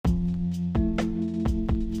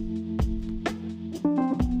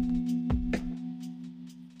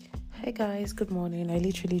Hi guys, good morning. I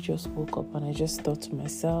literally just woke up and I just thought to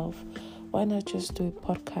myself, why not just do a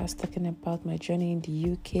podcast talking about my journey in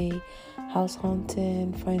the UK, house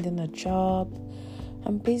hunting, finding a job,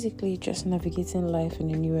 and basically just navigating life in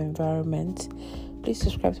a new environment. Please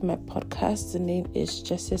subscribe to my podcast. The name is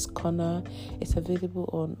Jess's Corner. It's available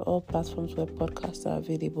on all platforms where podcasts are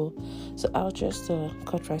available. So I'll just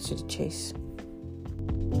cut right to the chase.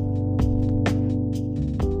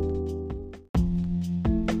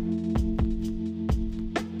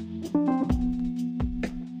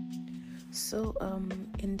 So,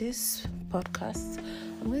 in this podcast,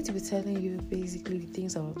 I'm going to be telling you basically the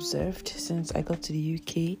things I've observed since I got to the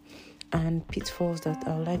UK and pitfalls that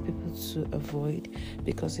I would like people to avoid,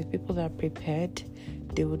 because if people are prepared,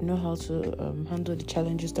 they would know how to handle the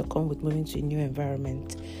challenges that come with moving to a new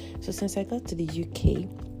environment. So, since I got to the UK,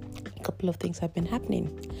 a couple of things have been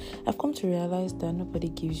happening. I've come to realize that nobody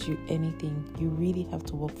gives you anything. You really have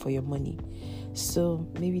to work for your money. So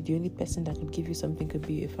maybe the only person that could give you something could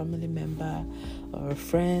be a family member or a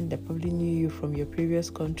friend that probably knew you from your previous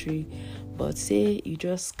country. But say you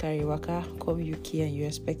just carry waka, come UK, and you're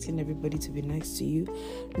expecting everybody to be nice to you.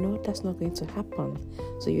 No, that's not going to happen.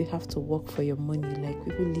 So you have to work for your money. Like,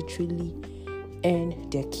 people literally earn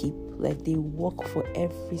their keep. Like, they work for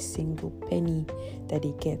every single penny that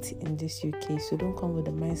they get in this UK. So don't come with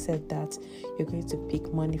the mindset that you're going to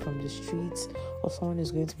pick money from the streets, or someone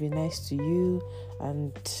is going to be nice to you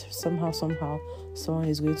and somehow someone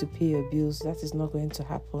is going to pay your bills. That is not going to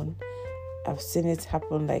happen. I've seen it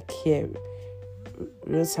happen, like, here,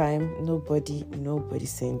 real time. Nobody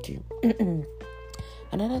sent you.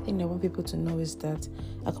 Another thing I want people to know is that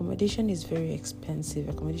accommodation is very expensive.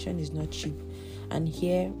 Accommodation is not cheap. And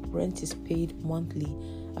here, rent is paid monthly,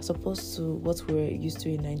 as opposed to what we're used to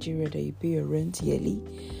in Nigeria, that you pay your rent yearly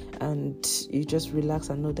and you just relax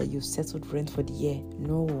and know that you've settled rent for the year.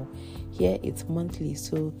 No, here it's monthly.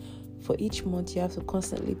 So for each month, you have to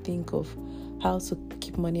constantly think of how to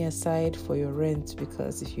keep money aside for your rent,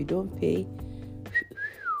 because if you don't pay,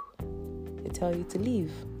 they tell you to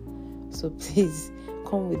leave. So please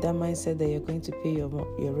come with that mindset that you're going to pay your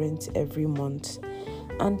rent every month.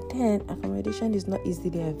 And then, accommodation is not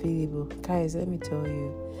easily available. Guys, let me tell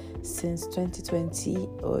you, since 2020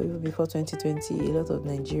 or even before 2020, a lot of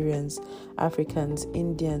Nigerians, Africans,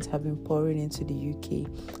 Indians have been pouring into the UK.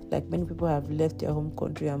 Like, many people have left their home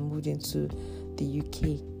country and moved into the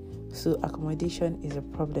UK. So accommodation is a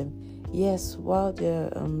problem. Yes, while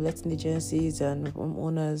the letting agencies and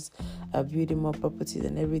homeowners are building more properties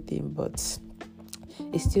and everything, but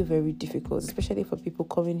it's still very difficult, especially for people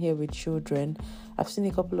coming here with children. I've seen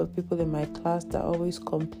a couple of people in my class that always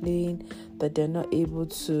complain that they're not able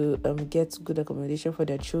to get good accommodation for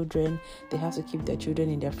their children. They have to keep their children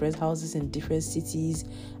in their friends' houses in different cities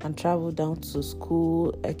and travel down to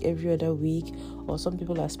school like every other week. Or some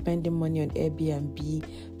people are spending money on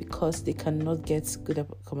Airbnb because they cannot get good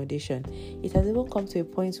accommodation. It has even come to a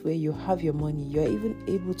point where you have your money. You're even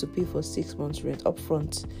able to pay for 6 months rent up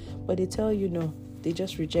front, but they tell you no. They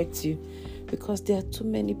just reject you because there are too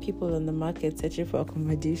many people on the market searching for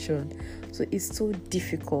accommodation. So it's so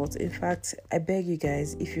difficult. In fact, I beg you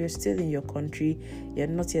guys, if you're still in your country, you're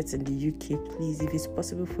not yet in the UK, please, if it's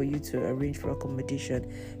possible for you to arrange for accommodation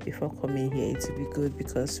before coming here, it will be good,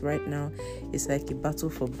 because right now it's like a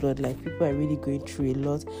battle for blood. Like, people are really going through a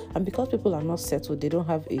lot, and because people are not settled, they don't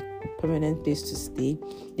have a permanent place to stay.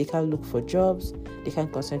 They can't look for jobs. They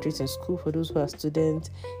can't concentrate in school for those who are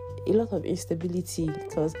students. A lot of instability,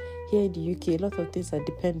 because here in the UK, a lot of things are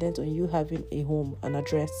dependent on you having a home, an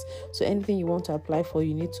address. So anything you want to apply for,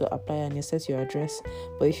 you need to apply and set your address.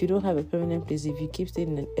 But if you don't have a permanent place, if you keep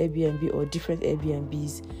staying in an Airbnb or different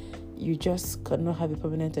Airbnbs, you just cannot have a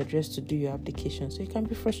permanent address to do your application. So it can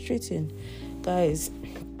be frustrating. Guys,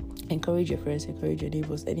 encourage your friends, encourage your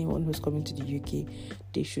neighbors, anyone who's coming to the UK.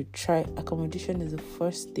 They should try. Accommodation is the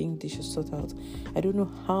first thing they should sort out. I don't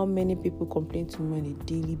know how many people complain to me on a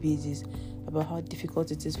daily basis about how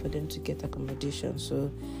difficult it is for them to get accommodation.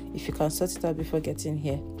 So if you can sort it out before getting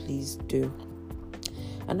here, please do.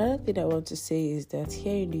 Another thing I want to say is that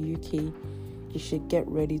here in the UK, you should get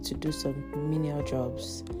ready to do some menial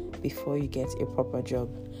jobs before you get a proper job.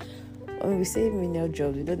 When we say menial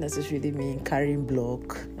jobs, we don't necessarily mean carrying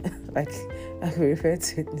block, like I refer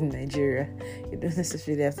to it in Nigeria. You don't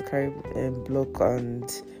necessarily have to carry block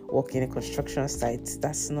and work in a construction site.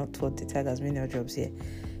 That's not what they tag as menial jobs here.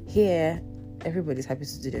 Here, everybody's happy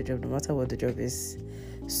to do their job, no matter what the job is.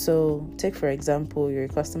 So, take for example, you're a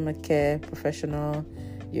customer care professional,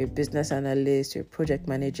 you're a business analyst, you're a project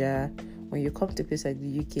manager. When you come to a place like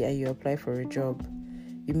the UK and you apply for a job,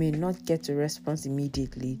 you may not get a response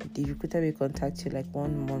immediately. The recruiter will contact you like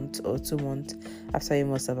 1 month or 2 months after you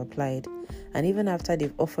must have applied. And even after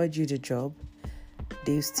they've offered you the job,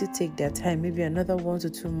 they still take their time, maybe another 1 to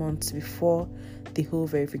 2 months before the whole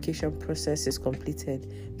verification process is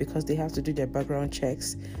completed, because they have to do their background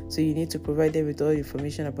checks. So you need to provide them with all the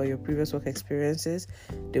information about your previous work experiences.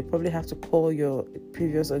 They'll probably have to call your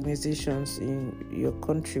previous organizations in your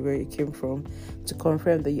country where you came from to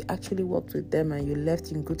confirm that you actually worked with them and you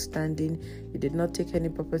left in good standing. You did not take any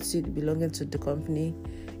property belonging to the company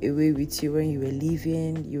away with you when you were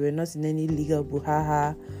leaving. You were not in any legal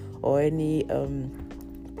buhaha or any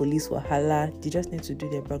police wahala. They just need to do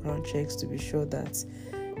their background checks to be sure that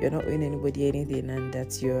you're not owing anybody anything and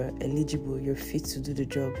that you're eligible, you're fit to do the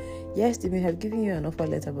job. Yes, they may have given you an offer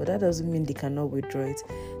letter, but that doesn't mean they cannot withdraw it.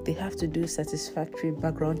 They have to do satisfactory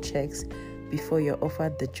background checks before you're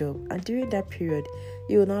offered the job. And during that period,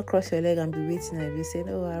 you will not cross your leg and be waiting and be saying,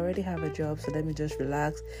 oh, I already have a job, so let me just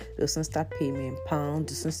relax. They'll soon start paying me in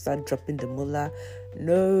pounds. They'll soon start dropping the mullah.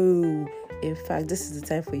 No. In fact, this is the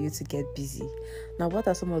time for you to get busy. Now, what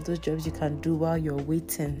are some of those jobs you can do while you're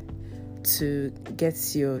waiting to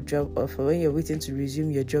get your job offer, when you're waiting to resume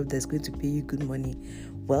your job that's going to pay you good money?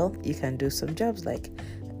 Well, you can do some jobs like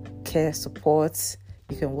care support.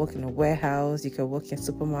 You can work in a warehouse. You can work in a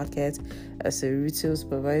supermarket as a retail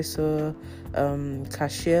supervisor,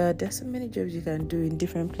 cashier. There's so many jobs you can do in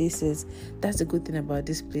different places. That's the good thing about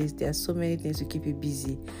this place. There are so many things to keep you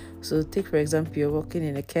busy. So take, for example, you're working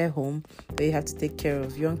in a care home where you have to take care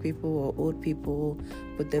of young people or old people,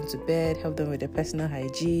 put them to bed, help them with their personal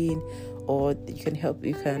hygiene, or you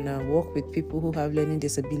can work with people who have learning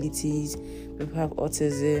disabilities, people who have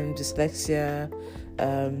autism, dyslexia,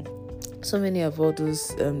 so many of all those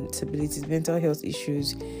disabilities, mental health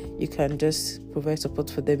issues. You can just provide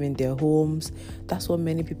support for them in their homes. That's what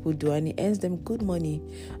many people do, and it earns them good money.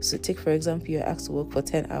 So take, for example, you're asked to work for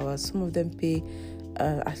 10 hours. Some of them pay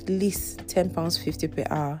at least £10.50 per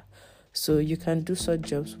hour. So you can do such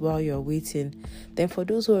jobs while you're waiting. Then for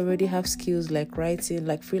those who already have skills like writing,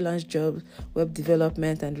 like freelance jobs, web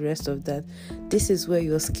development and the rest of that, this is where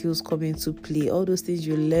your skills come into play. All those things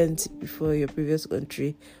you learned before your previous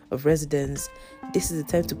country of residence, this is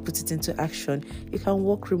the time to put it into action. You can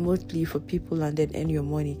work remotely for people and then earn your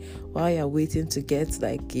money while you're waiting to get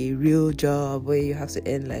like a real job where you have to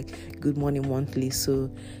earn like good money monthly.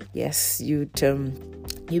 So yes, you'll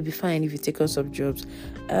be fine if you take on some jobs.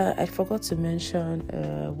 I forgot to mention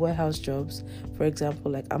warehouse jobs. For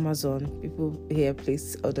example, like Amazon. People here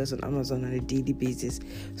place orders on Amazon on a daily basis.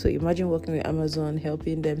 So imagine working with Amazon,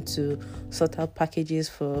 helping them to sort out packages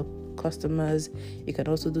for customers. You can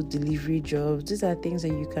also do delivery jobs. These are things that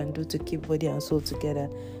you can do to keep body and soul together.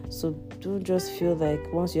 So don't just feel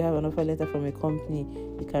like once you have an offer letter from a company,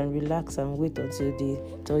 you can relax and wait until they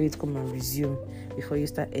tell you to come and resume before you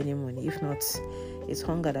start earning money. If not, it's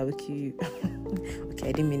hunger that will kill you. Okay,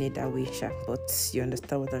 I didn't mean it that way, but you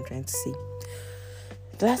understand what I'm trying to say.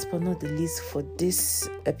 Last but not the least for this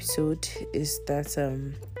episode is that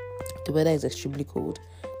the weather is extremely cold.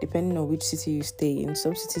 Depending on which city you stay in,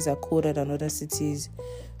 some cities are colder than other cities,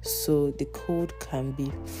 so the cold can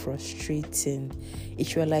be frustrating.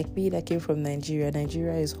 If you're like me that came from Nigeria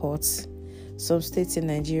is hot. Some states in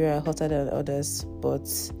Nigeria are hotter than others, but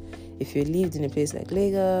if you lived in a place like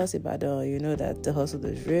Lagos, Ibadan, you know that the hustle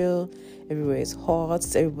is real. Everywhere is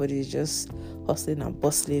hot. Everybody is just hustling and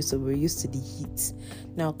bustling, so we're used to the heat.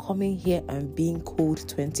 Now, coming here and being cold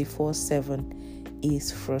 24/7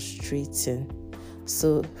 is frustrating.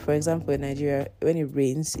 So, for example, in Nigeria, when it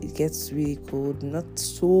rains, it gets really cold. Not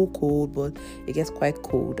so cold, but it gets quite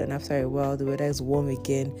cold. And after a while, the weather is warm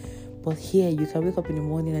again. But here, you can wake up in the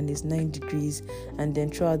morning and it's 9 degrees, and then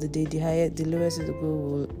throughout the day, the lowest it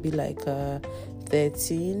will be like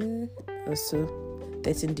 13 or so,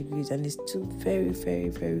 13 degrees, and it's still very, very,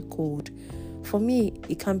 very cold. For me,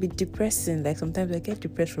 it can be depressing. Like sometimes I get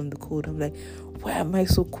depressed from the cold. I'm like, why am I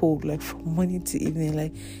so cold? Like from morning to evening,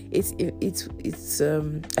 like it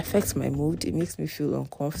affects my mood. It makes me feel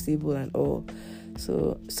uncomfortable and all.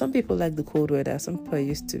 So some people like the cold weather, some people are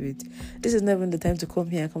used to it. This is never the time to come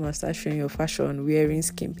here and come and start showing your fashion, wearing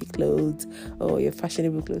skimpy clothes or your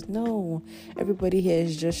fashionable clothes. No, everybody here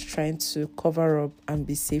is just trying to cover up and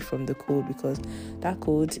be safe from the cold, because that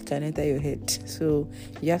cold can enter your head. So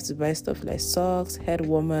you have to buy stuff like socks, head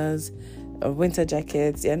warmers, winter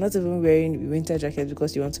jackets. You're not even wearing winter jackets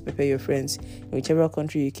because you want to prepare your friends in whichever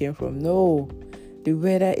country you came from. No, the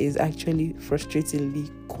weather is actually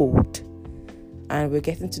frustratingly cold. And we're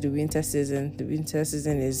getting to the winter season. The winter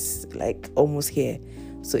season is like almost here.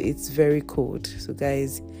 So it's very cold. So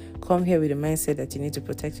guys, come here with the mindset that you need to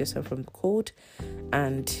protect yourself from the cold,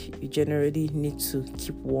 and you generally need to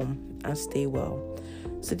keep warm and stay well.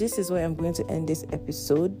 So this is where I'm going to end this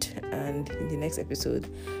episode, and in the next episode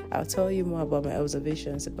I'll tell you more about my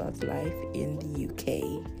observations about life in the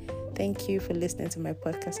UK. Thank you for listening to my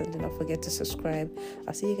podcast, and do not forget to subscribe.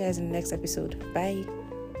 I'll see you guys in the next episode. Bye.